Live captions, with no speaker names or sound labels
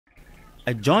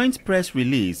A joint press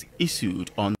release issued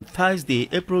on Thursday,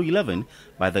 April 11,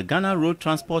 by the Ghana Road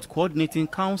Transport Coordinating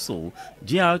Council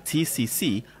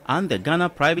 (GRTCC) and the Ghana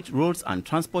Private Roads and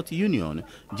Transport Union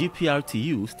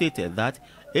 (GPRTU) stated that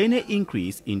any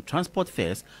increase in transport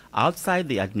fares outside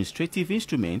the administrative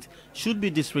instrument should be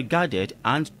disregarded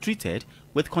and treated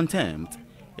with contempt.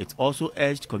 It also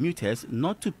urged commuters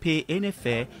not to pay any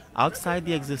fare outside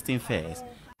the existing fares.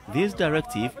 This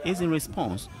directive is in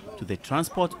response to the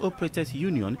Transport Operators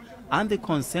Union and the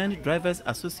Concerned Drivers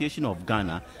Association of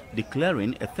Ghana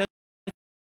declaring a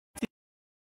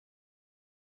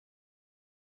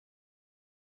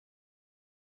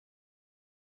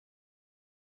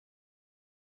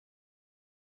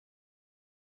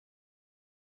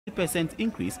 30%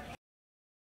 increase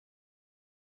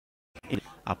in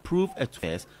approved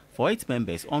fares for its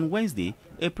members on Wednesday,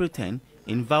 April 10,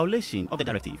 in violation of the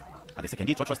directive. At the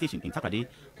secondary trotro station in Takrady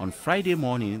on Friday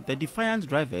morning, the defiant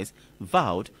drivers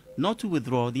vowed not to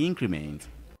withdraw the increment.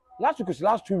 Last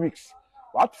 2 weeks,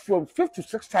 what from 5 to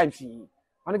 6 times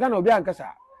and Ghana will be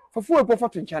for fuel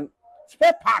profit in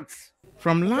spare parts.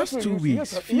 From last 2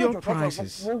 weeks, fuel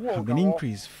prices have been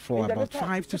increased for about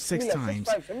 5 to 6 times.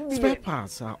 Spare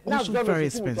parts are also very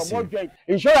expensive.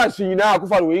 Insurance in now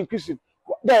will increase.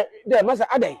 There must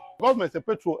add government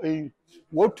petrol a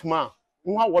what tomorrow.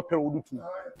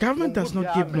 Government does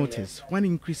not give notice when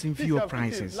increasing fuel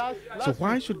prices, so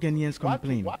why should Ghanaians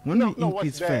complain when we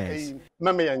increase fares? We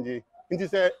will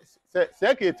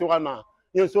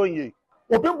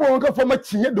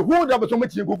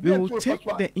take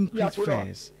the increased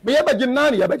fares.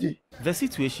 The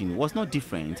situation was not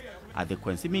different at the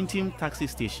Kwensimintim taxi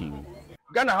station.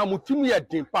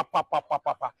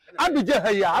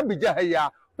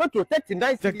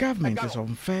 The government is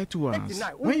unfair to us.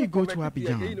 When you go to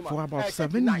Abidjan for about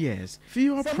 7 years,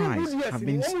 fuel prices have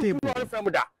been stable.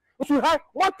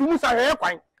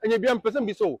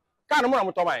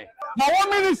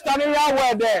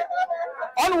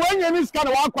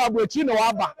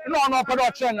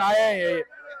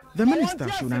 The minister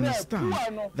should understand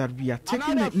that we are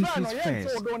taking the increased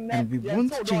fares and we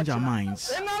won't change our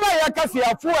minds.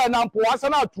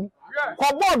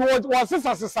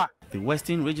 The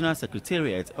Western Regional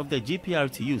Secretariat of the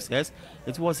GPRTU says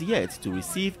it was yet to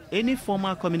receive any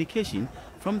formal communication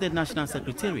from the National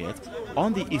Secretariat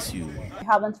on the issue. We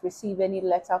haven't received any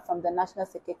letter from the National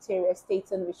Secretariat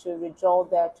stating we should withdraw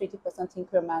the 20%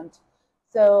 increment.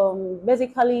 So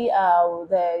basically,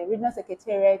 the Regional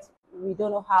Secretariat, we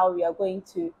don't know how we are going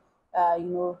to,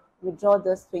 withdraw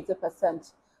this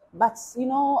 20%. But, in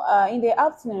the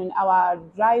afternoon, our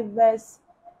drivers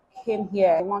came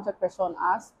here. They wanted pressure on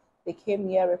us. They came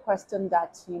here requesting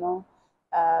that,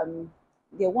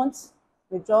 they won't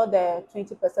withdraw the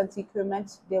 20%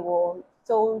 increment. They will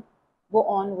still go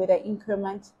on with the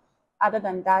increment. Other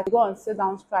than that, they go on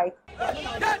sit-down strike.